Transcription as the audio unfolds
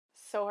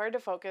so hard to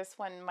focus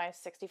when my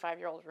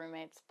 65-year-old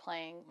roommate's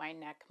playing my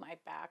neck, my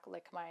back,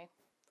 lick my...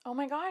 Oh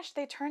my gosh,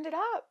 they turned it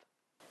up.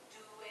 Do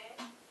it,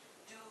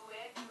 do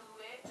it, do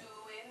it, do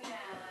it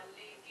now.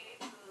 Lick it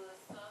good,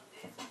 suck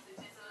this pussy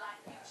just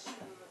like you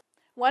should.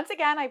 Once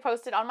again, I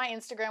posted on my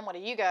Instagram, what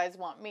do you guys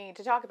want me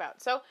to talk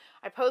about? So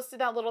I posted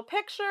that little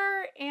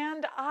picture,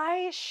 and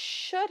I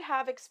should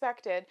have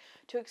expected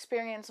to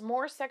experience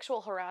more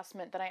sexual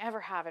harassment than I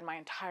ever have in my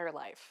entire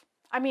life.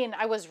 I mean,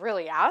 I was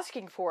really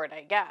asking for it,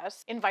 I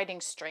guess, inviting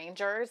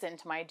strangers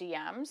into my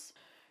DMs.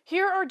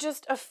 Here are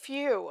just a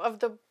few of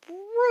the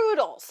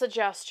brutal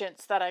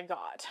suggestions that I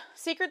got.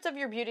 Secrets of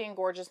your beauty and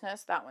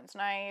gorgeousness, that one's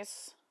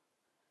nice.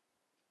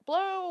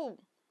 Blow.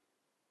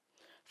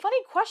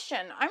 Funny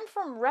question, I'm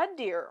from Red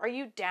Deer. Are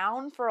you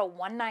down for a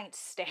one-night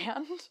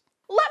stand?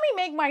 Let me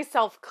make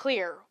myself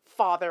clear,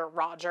 Father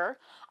Roger.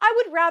 I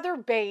would rather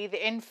bathe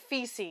in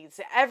feces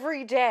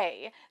every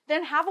day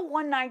than have a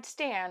one-night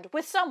stand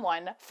with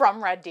someone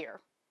from Red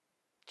Deer.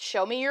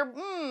 Show me your,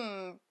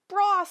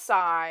 bra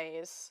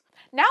size.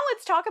 Now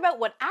let's talk about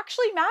what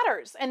actually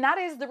matters, and that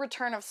is the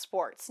return of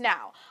sports.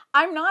 Now,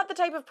 I'm not the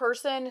type of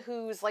person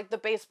who's like the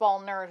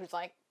baseball nerd who's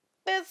like,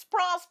 this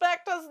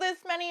prospect does this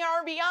many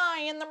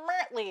RBI in the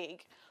Mert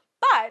League.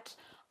 But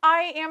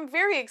I am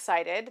very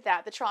excited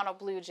that the Toronto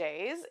Blue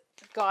Jays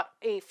got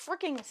a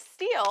freaking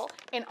steal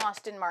in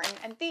Austin Martin,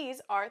 and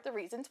these are the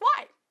reasons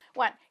why.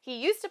 One,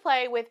 he used to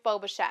play with Bo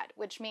Bichette,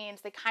 which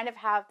means they kind of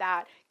have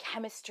that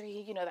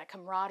chemistry, you know, that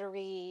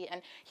camaraderie,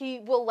 and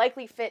he will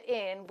likely fit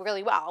in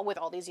really well with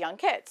all these young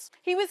kids.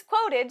 He was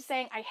quoted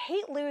saying, "I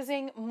hate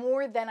losing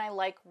more than I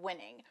like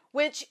winning,"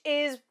 which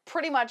is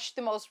pretty much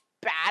the most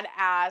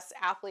badass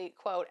athlete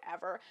quote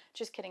ever.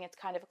 Just kidding, it's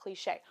kind of a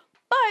cliche.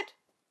 But,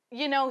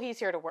 you know, he's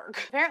here to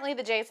work. Apparently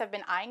the Jays have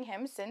been eyeing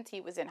him since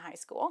he was in high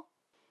school,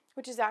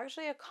 which is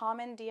actually a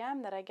common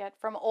DM that I get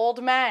from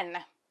old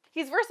men.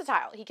 He's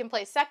versatile. He can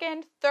play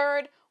second,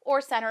 third, or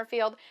center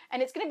field,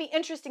 and it's going to be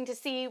interesting to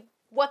see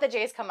what the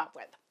Jays come up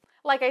with.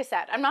 Like I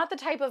said, I'm not the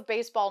type of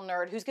baseball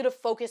nerd who's going to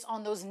focus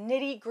on those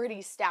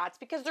nitty-gritty stats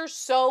because there's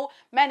so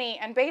many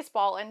in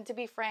baseball, and to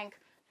be frank,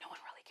 no one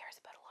really cares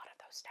about a lot of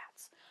those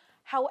stats.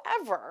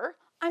 However,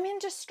 I'm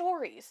into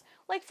stories.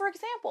 Like, for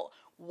example,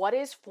 what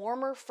is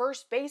former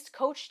first base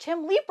coach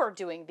Tim Leeper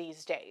doing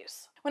these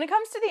days? When it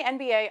comes to the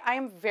NBA, I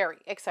am very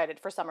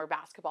excited for summer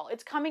basketball.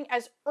 It's coming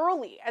as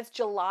early as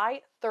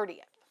July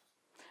 30th.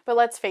 But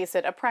let's face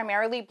it, a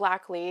primarily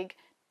black league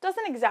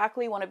doesn't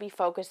exactly want to be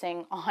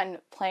focusing on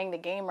playing the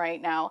game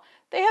right now.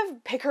 They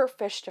have bigger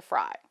fish to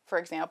fry. For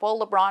example,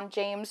 LeBron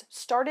James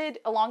started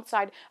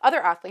alongside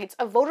other athletes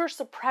a voter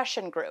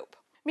suppression group,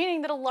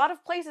 meaning that a lot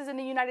of places in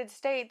the United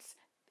States,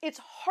 it's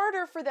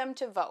harder for them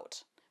to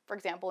vote. For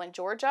example, in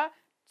Georgia,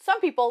 some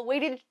people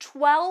waited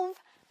 12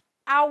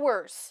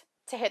 hours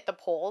to hit the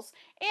polls,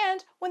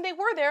 and when they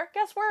were there,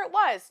 guess where it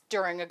was?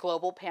 During a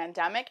global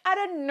pandemic at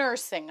a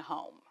nursing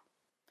home.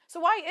 So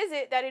why is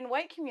it that in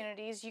white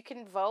communities you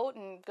can vote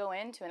and go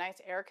into a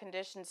nice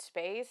air-conditioned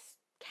space,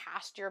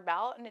 cast your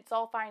ballot, and it's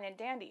all fine and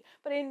dandy,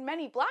 but in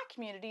many black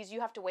communities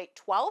you have to wait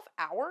 12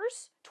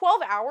 hours?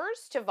 12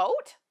 hours to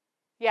vote?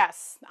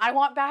 Yes, I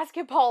want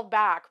basketball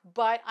back,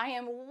 but I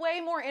am way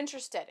more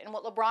interested in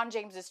what LeBron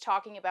James is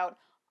talking about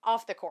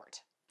off the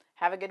court.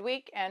 Have a good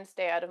week and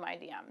stay out of my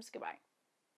DMs. Goodbye.